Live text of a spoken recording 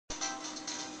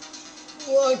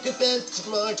Welcome back to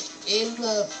Mark's Game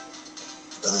of...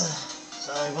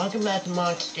 welcome back to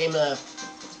Mark's Game of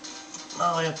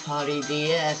Mario Party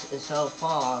DS, and so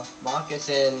far, Mark is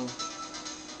in...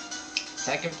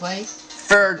 second place?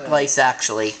 Third place,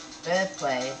 actually. Third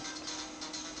place.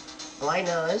 Well, I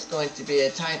know it's going to be a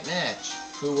tight match.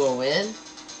 Who will win?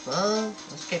 Well,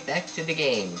 let's get back to the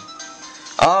game.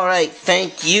 Alright,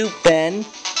 thank you, Ben.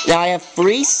 Now I have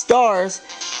 3 stars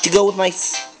to go with my...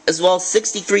 as well as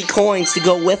 63 coins to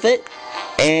go with it.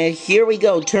 And here we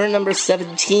go, turn number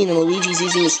 17, and Luigi's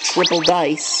using his triple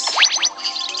dice.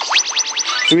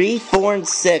 3, 4, and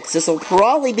 6. This will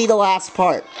probably be the last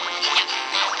part.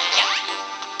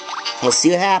 We'll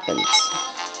see what happens.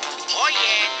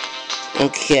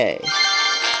 Okay.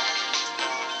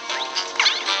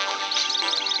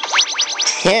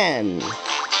 10.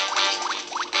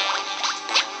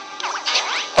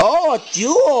 Oh, a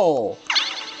duel!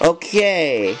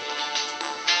 Okay.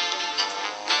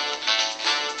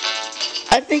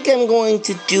 I think I'm going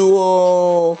to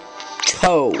duel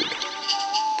Toad.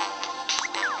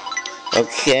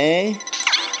 Okay.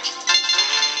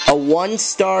 A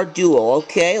 1-star duel.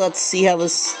 Okay, let's see how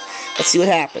this... let's see what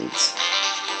happens.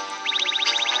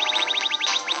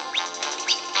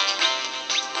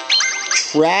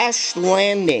 Trash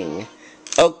landing.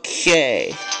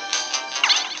 Okay.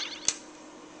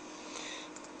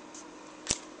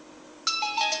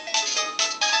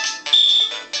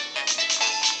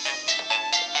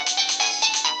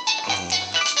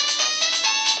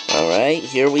 Alright,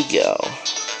 here we go.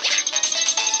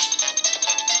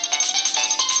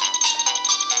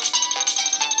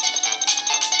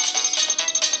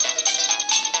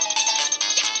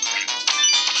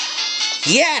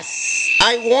 Yes!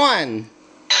 I won!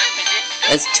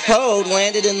 As Toad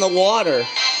landed in the water.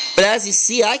 But as you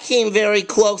see, I came very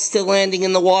close to landing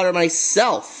in the water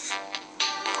myself.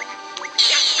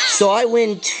 So I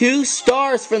win 2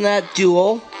 stars from that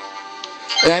duel.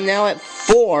 And I'm now at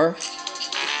 4.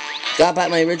 Got back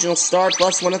my original star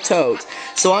plus 1 of Toad's.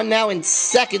 So I'm now in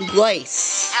 2nd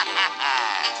place.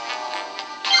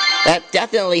 That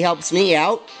definitely helps me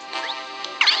out.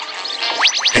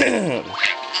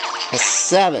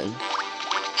 7.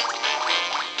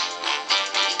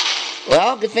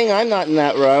 Well, good thing I'm not in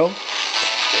that row.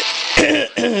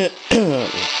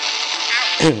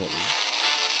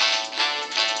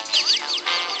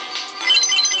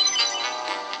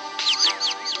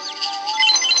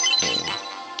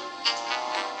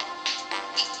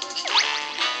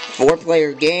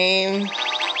 4-player game.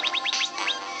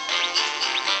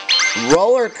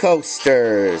 Roller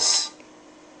coasters.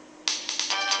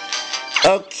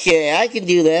 Okay, I can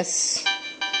do this.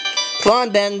 Come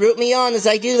on, Ben, root me on as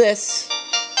I do this.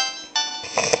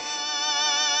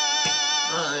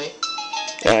 Alright.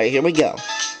 Alright, here we go.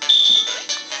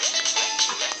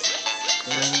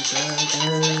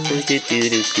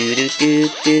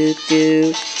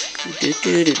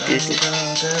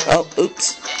 Oh,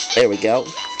 oops. There we go.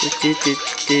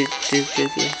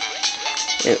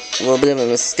 A little bit of a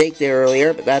mistake there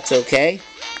earlier, but that's okay.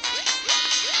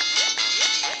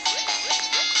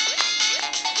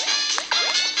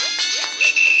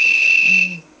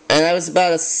 And I was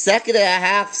about 1.5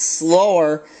 seconds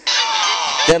slower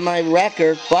than my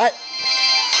record, but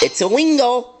it's a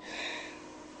wingo.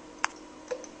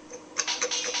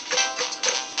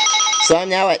 So I'm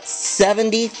now at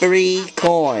 73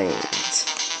 coins.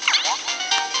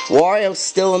 Wario's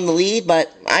still in the lead,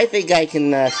 but I think I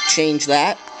can change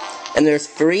that. And there's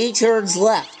 3 turns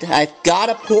left. I've got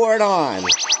to pour it on.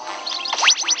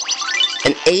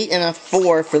 An 8 and a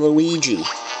 4 for Luigi.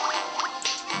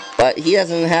 But he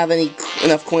doesn't have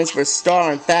enough coins for a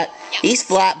star. In fact, he's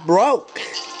flat broke.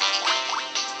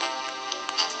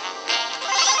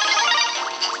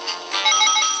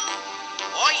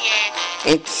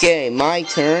 Okay, my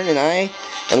turn, and I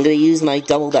am going to use my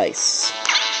double dice.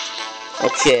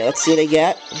 Okay, let's see what I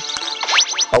get.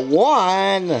 A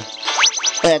 1!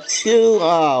 A 2!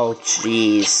 Oh,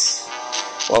 jeez.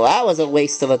 Well, that was a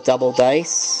waste of a double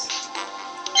dice.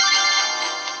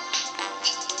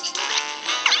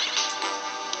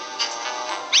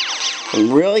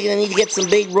 I'm really going to need to get some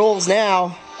big rolls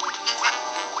now.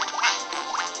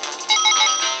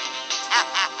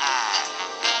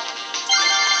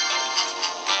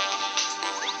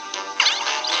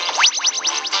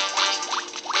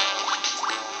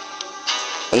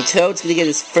 And Toad's gonna get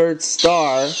his 3rd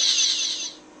star.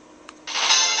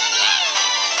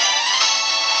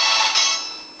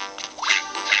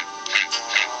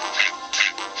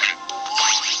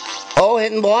 Oh,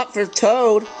 hidden block for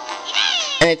Toad.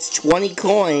 And it's 20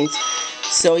 coins.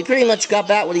 So he pretty much got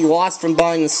back what he lost from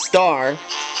buying the star.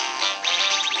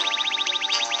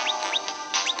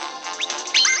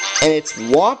 And it's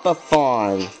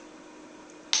Wampathon.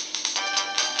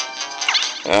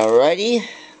 Alrighty.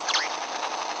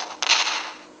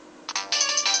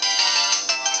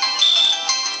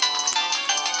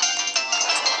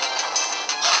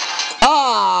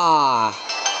 Ah!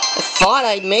 I thought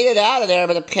I made it out of there,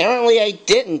 but apparently I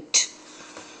didn't.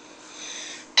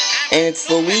 And it's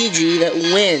Luigi that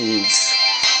wins.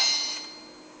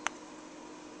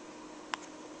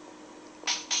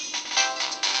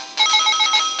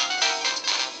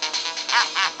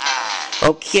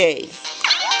 Okay.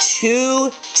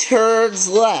 2 turns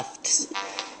left.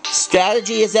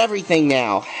 Strategy is everything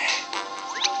now.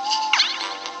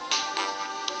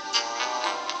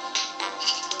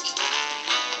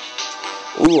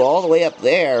 Ooh, all the way up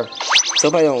there. Let's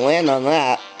hope I don't land on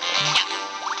that.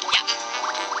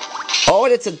 Oh,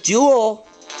 and it's a duel.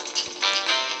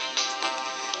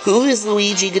 Who is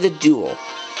Luigi gonna duel?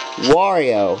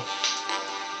 Wario.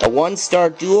 A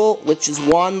 1-star duel, which is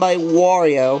won by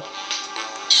Wario.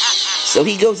 So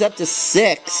he goes up to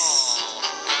 6.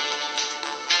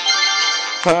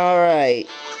 Alright.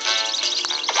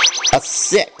 A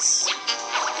 6.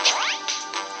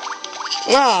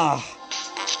 Ah!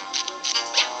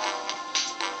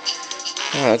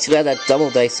 Oh, too bad that double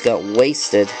dice got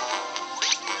wasted.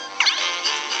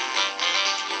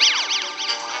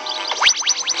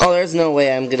 Oh, there's no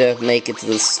way I'm gonna make it to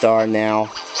the star now.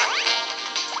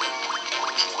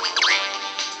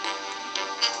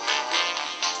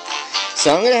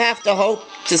 So I'm gonna have to hope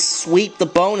to sweep the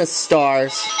bonus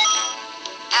stars.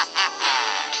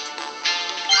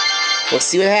 We'll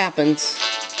see what happens.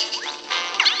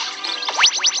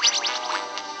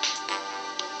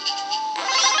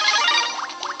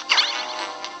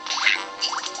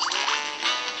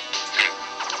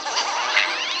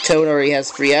 Toad already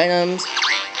has 3 items.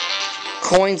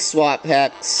 Coin swap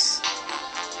hex.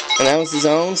 And that was his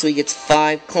own, so he gets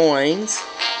 5 coins.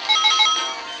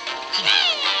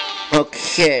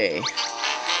 Okay.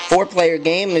 4-player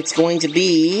game, it's going to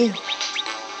be...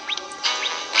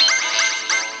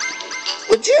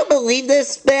 Would you believe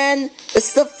this, Ben?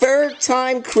 It's the 3rd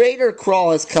time Crater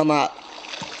Crawl has come up.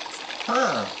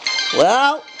 Huh.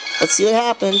 Well, let's see what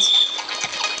happens.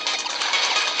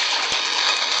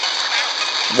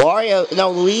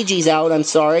 Luigi's out, I'm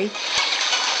sorry.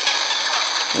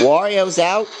 Wario's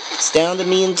out. It's down to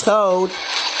me and Toad.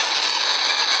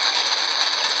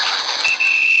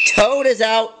 Toad is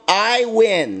out. I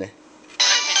win.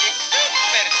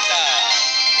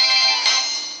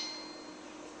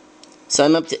 So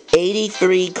I'm up to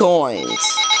 83 coins.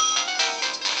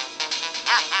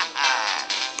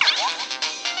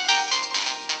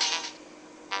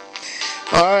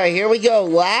 Alright, here we go.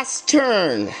 Last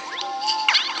turn.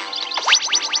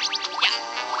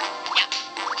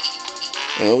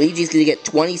 And Luigi's gonna get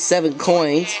 27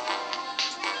 coins.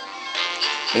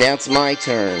 And now it's my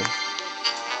turn.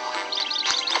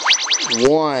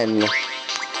 1.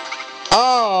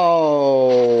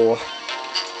 Oh!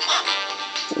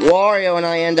 Wario and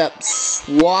I end up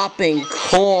swapping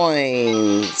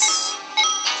coins.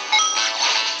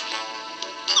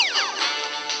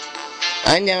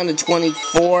 I'm down to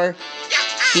 24.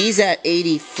 He's at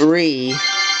 83.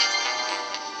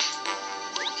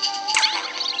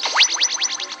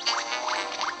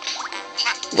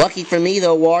 Lucky for me,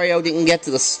 though, Wario didn't get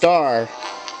to the star.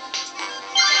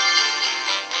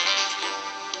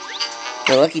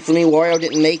 Now, lucky for me, Wario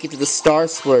didn't make it to the Star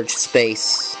Splurge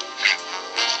space.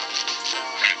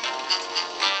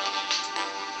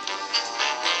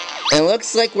 And it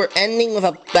looks like we're ending with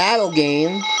a battle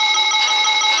game.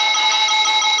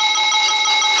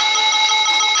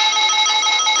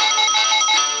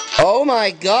 Oh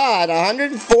my god,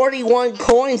 141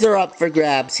 coins are up for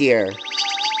grabs here.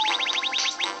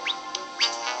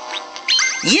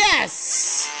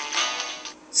 Yes!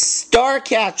 Star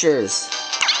Catchers.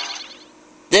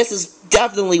 This is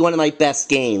definitely one of my best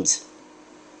games.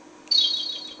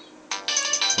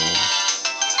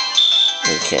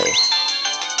 Okay.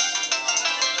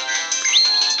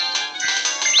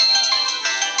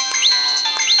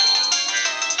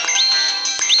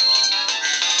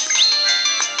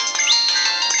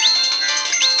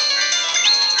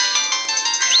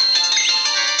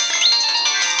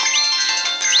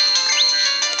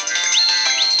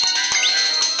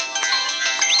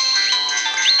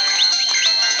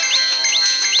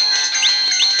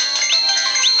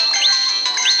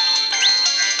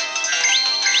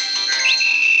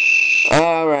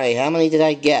 Alright, how many did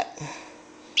I get?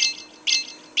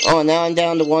 Oh, now I'm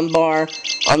down to 1 bar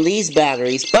on these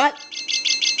batteries, but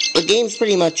the game's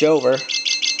pretty much over.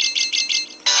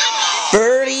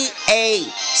 38!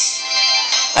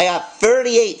 I got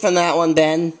 38 from that one,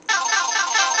 Ben.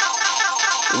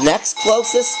 The next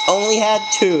closest only had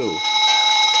 2.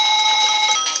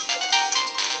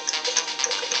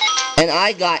 And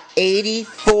I got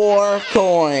 84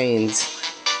 coins.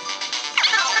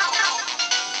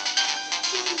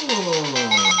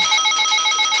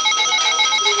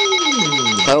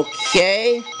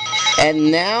 Okay,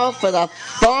 and now for the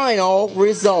final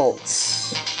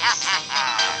results.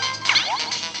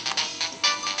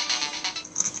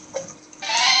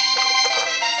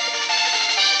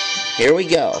 Here we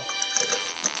go.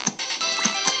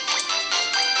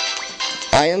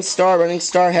 Item star, running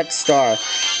star, hex star.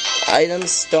 Item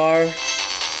star.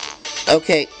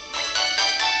 Okay.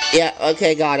 Yeah,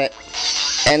 okay, got it.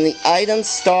 And the item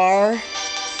star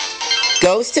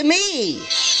goes to me.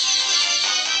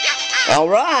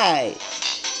 Alright.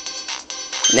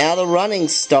 Now the running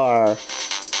star.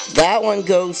 That one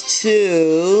goes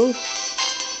to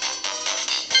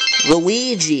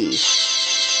Luigi.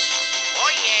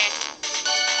 Oh yeah.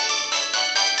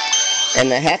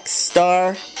 And the hex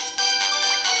star,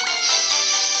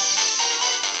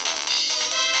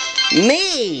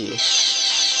 me.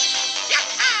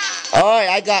 Alright,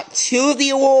 I got 2 of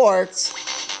the awards.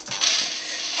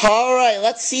 Alright,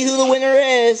 let's see who the winner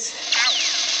is.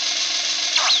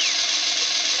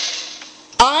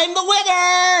 I'm the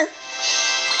winner!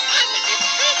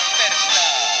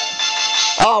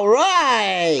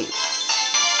 Alright!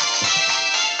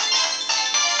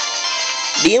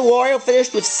 Me and Wario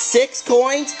finished with 6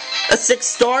 coins, 6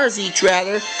 stars each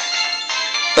rather.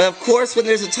 But of course, when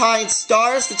there's a tie in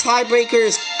stars, the tiebreaker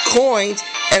is coins,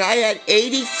 and I had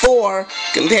 84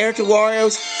 compared to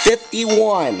Wario's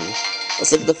 51.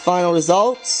 Let's look at the final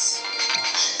results.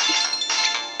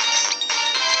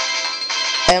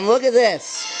 And look at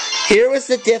this. Here was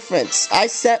the difference. I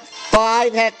set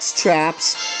 5 hex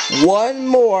traps, 1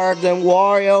 more than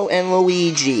Wario and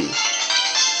Luigi.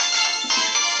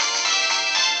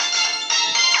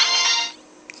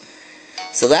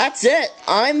 So that's it.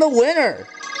 I'm the winner.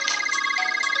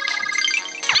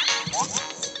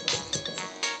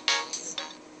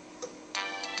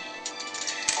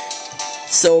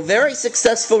 So, very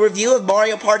successful review of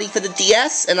Mario Party for the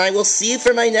DS, and I will see you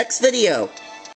for my next video.